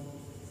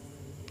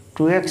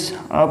 2x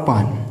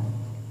upon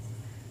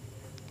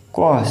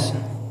cos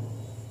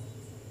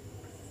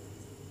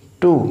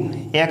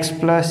 2x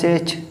plus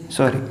h,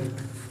 sorry,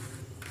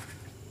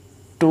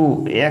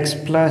 2x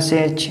plus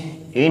h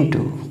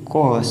into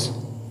cos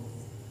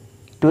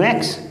 2x.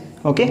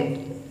 Okay,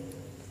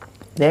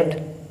 that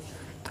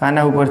તો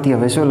આના ઉપરથી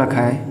હવે શું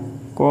લખાય?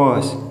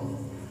 cos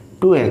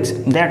 2x.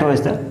 That was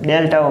the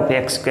delta of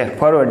x²,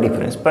 forward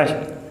difference. But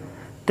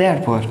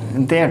therefore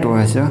that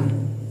was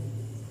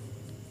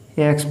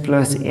x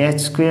plus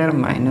h²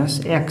 minus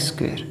x².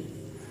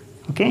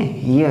 Okay,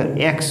 here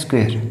x²,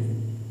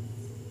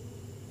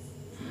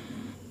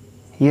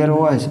 here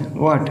was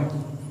what?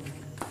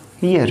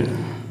 Here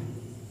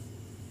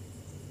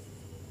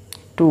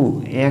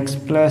 2x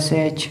plus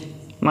h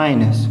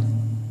minus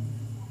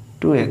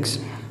 2x.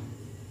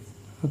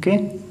 Okay,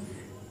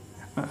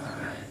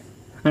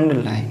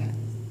 underline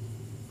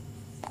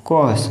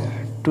cos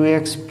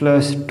 2x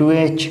plus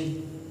 2h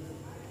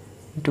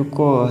into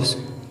cos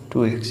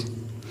 2x.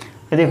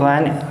 देखो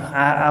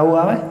આવું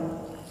આવે.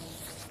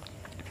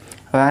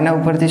 હવે આના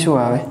ઉપરથી શું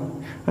આવે?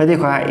 હવે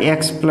દેખો આ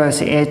x પ્લસ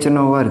h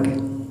નો વર્ગ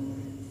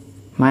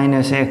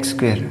માઇનસ x².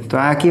 તો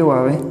આ કેવું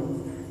આવે?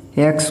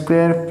 x²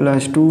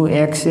 પ્લસ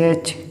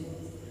 2xh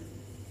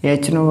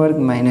h નો વર્ગ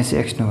માઇનસ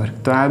x નો વર્ગ.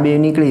 તો આ બે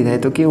નીકળી જાય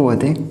તો કેવું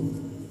વધે?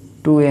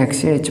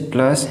 2xh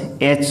plus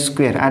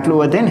h². આટલું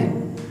વધે ને.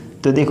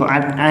 તો દેખો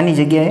આની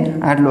જગ્યાએ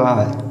આટલું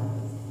આવે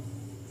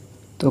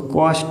તો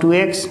cos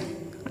 2x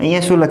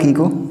અહીંયા શું લખી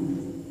કહું?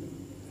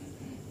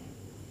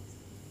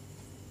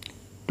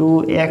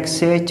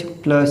 2xh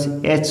પ્લસ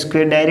h²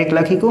 ડાયરેક્ટ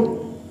લખી કહું,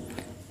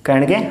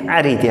 કારણ કે આ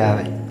રીતે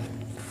આવે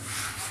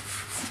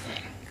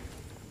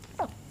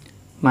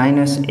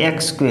માઇનસ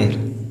x².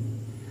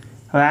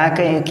 હવે આ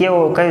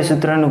કયું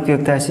સૂત્રનો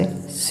ઉપયોગ થશે?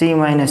 c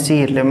માઇનસ c,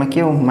 એટલે એમાં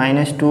કેવું?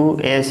 Minus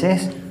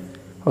 2ss.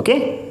 ઓકે,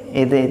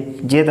 એ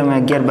જે તમે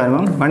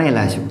 11-12માં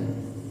ભણેલા છો.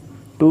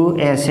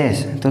 2ss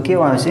તો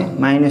કેવું આવશે?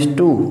 Minus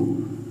 2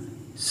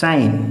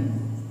 sin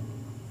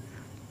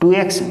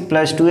 2x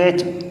plus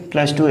 2h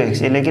plus 2x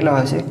એટલે કેટલો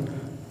હશે?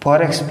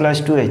 4x પ્લસ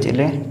 2h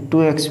એટલે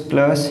 2x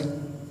plus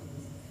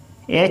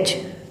h.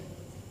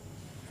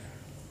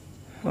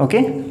 Okay,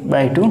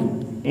 by 2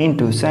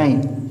 into sin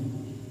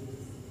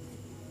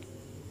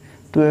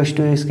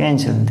 2x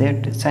cancel, that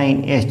sin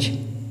h.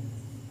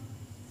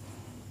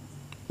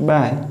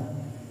 By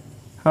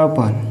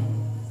upon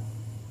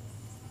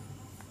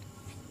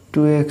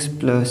 2x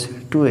plus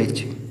 2h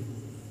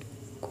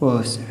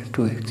cos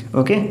 2x.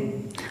 Okay,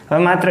 હવે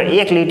માત્ર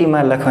એક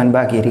લીટીમાં લખવાનું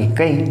બાકી રહી.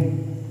 કઈ?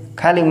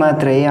 ખાલી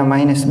માત્ર આ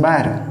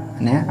 -12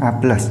 અને આ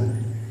પ્લસ,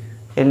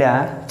 એટલે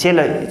આ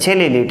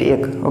છેલ્લી લીટી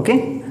એક. ઓકે,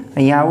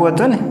 અહીંયા આવું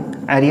હતું ને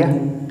આર્યા.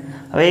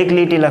 હવે એક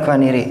લીટી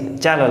લખવાની રહી.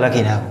 ચાલો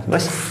લખી નાખો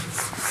બસ.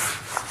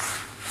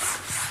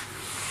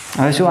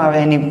 હવે શું આવે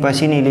એની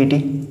પછીની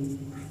લીટી?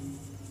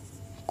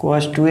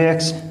 cos 2x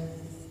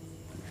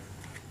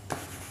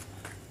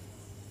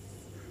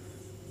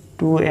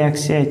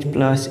 2xh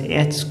plus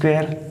h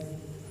square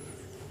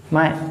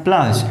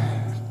plus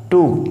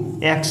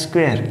 2x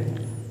square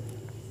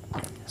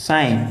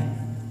sign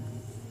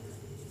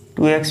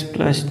 2x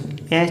plus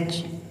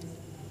h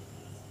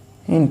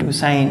into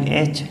sign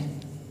h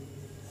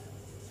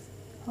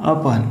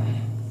અપન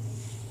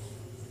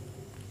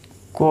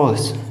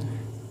cos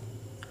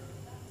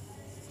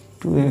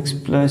 2x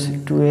plus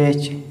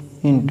 2h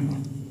into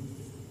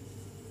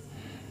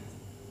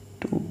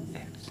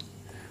 2x.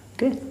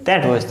 Okay,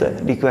 that was the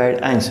required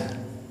answer.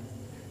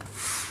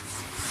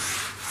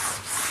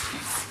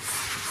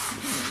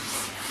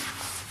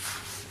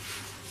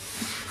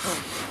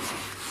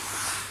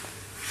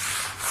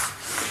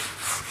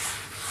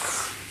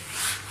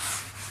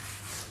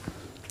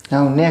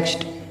 Now next,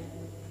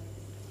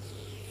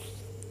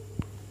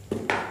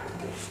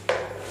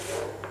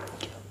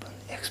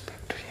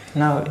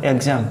 now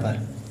example,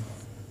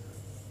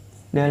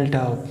 delta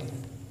of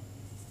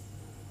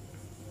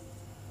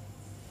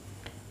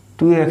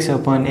 2x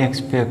upon x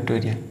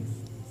factorial,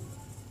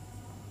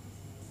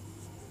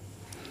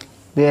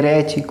 where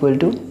h equal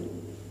to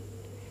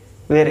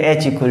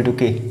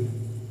k,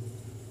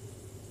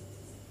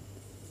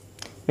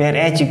 where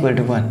h equal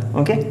to 1.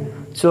 Okay,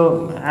 so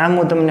આમ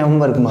હું તમને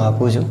હોમવર્કમાં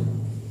આપું છું.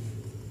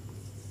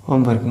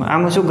 હોમવર્કમાં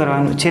આમાં શું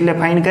કરવાનું? છેલ્લે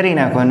fine કરી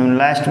નાખવાનું,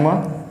 લાસ્ટમાં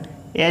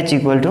h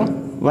equal to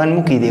 1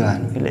 મૂકી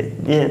દેવાનું, એટલે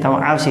જે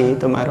આવશે એ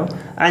તમારો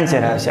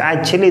આન્સર આવશે. આ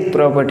છેલ્લી જ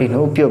પ્રોપર્ટીનો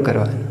ઉપયોગ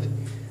કરવાનો છે.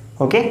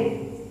 ઓકે,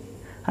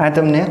 આ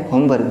તમને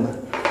હોમવર્કમાં.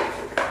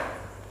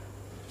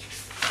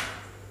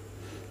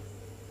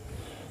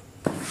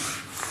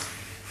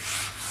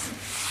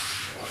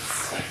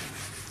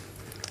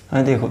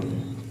 હા દેખો,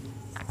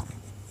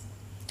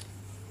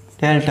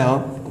 delta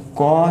of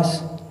cos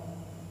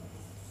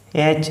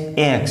H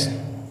x.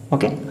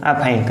 Okay, આ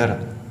ફાઇન કરો.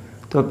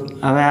 તો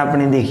હવે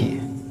આપણે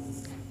દેખીએ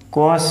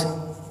કોસ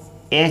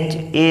એચ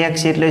એ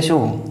એક્સ એટલે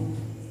શું?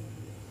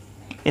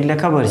 એટલે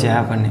ખબર છે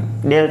આપણને,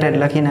 ડેલ્ટા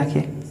લખી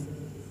નાખીએ.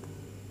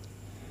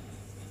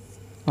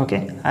 ઓકે,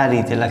 આ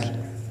રીતે લખી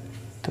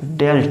તો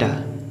delta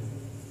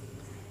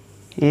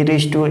e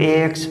rays two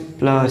ax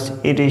plus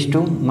e rays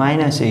two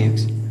minus ax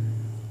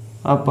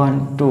અપન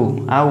 2.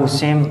 આવું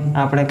સેમ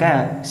આપણે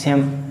કયા સેમ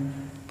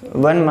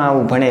 1માં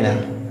આવું ભણેલા,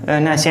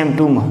 ના સેમ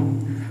 2માં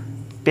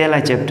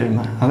પહેલા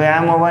ચેપ્ટરમાં. હવે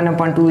આમાં 1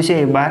 પણ 2 છે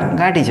એ બહાર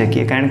કાઢી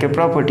શકીએ કારણ કે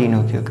પ્રોપર્ટીનો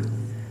ઉપયોગ.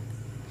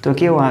 તો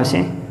કેવું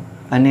આવશે?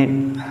 અને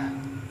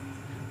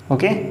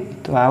ઓકે,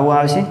 તો આવું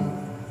આવશે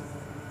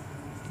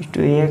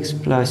two x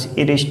plus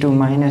e rays two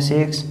minus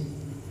x.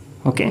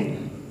 Okay,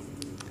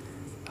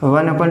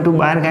 1/2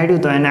 બહાર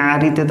કાઢ્યું તો એને આ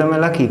રીતે તમે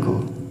લખી કહો.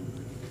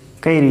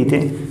 કઈ રીતે?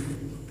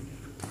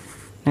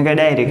 ને કે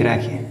ડાયરેક્ટ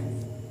રાખીએ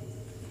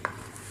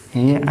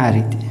એ આ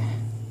રીતે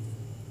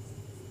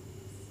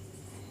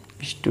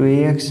two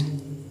x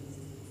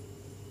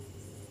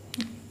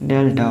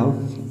delta of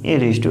A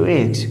rays two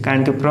x,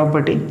 કારણ કે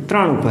પ્રોપર્ટી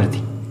 3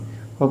 ઉપરથી.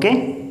 ઓકે,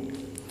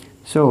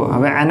 સો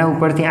હવે આના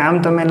ઉપરથી આમ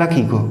તમે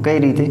લખી કહો. કઈ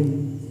રીતે?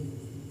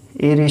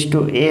 એ rays two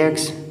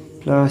x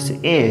plus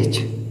H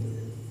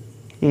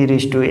e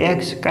raised to x,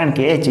 કારણ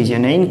કે h is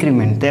an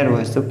increment, there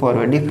was the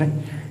forward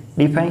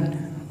define.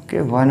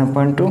 Okay,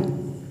 1/2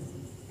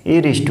 e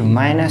raised to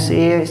minus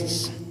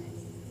ax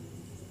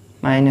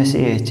minus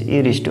ah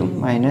e raised to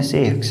minus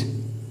ax.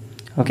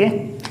 Okay,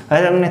 હવે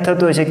તમને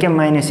થતું હશે કે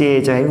minus ah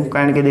આવ્યું,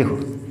 કારણ કે દેખો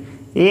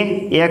એ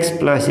એક્સ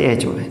પ્લસ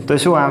એચ હોય તો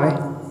શું આવે?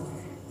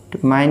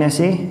 માઇનસ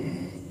એ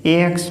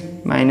એક્સ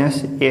માઇનસ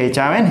એચ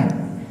આવે ને,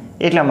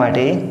 એટલા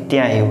માટે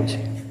ત્યાં એવું છે.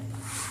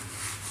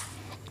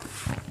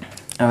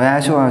 હવે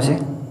આ શું આવશે?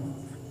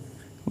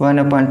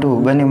 1/2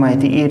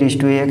 બંનેમાંથી e રેઝ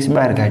ટુ એક્સ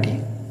બહાર કાઢીએ,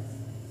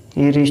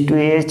 e rays two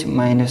H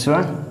minus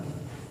 1.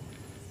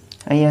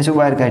 અહીંયા શું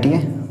બહાર કાઢીએ?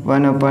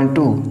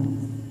 1/2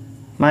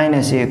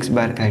 માઇનસ એક્સ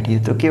બહાર કાઢીએ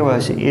તો કેવું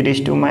આવશે? e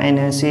rays two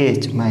minus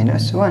H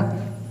minus 1.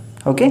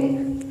 Okay,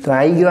 તો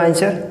આવી ગયો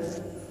આન્સર.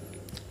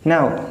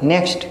 નાઉ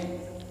નેક્સ્ટ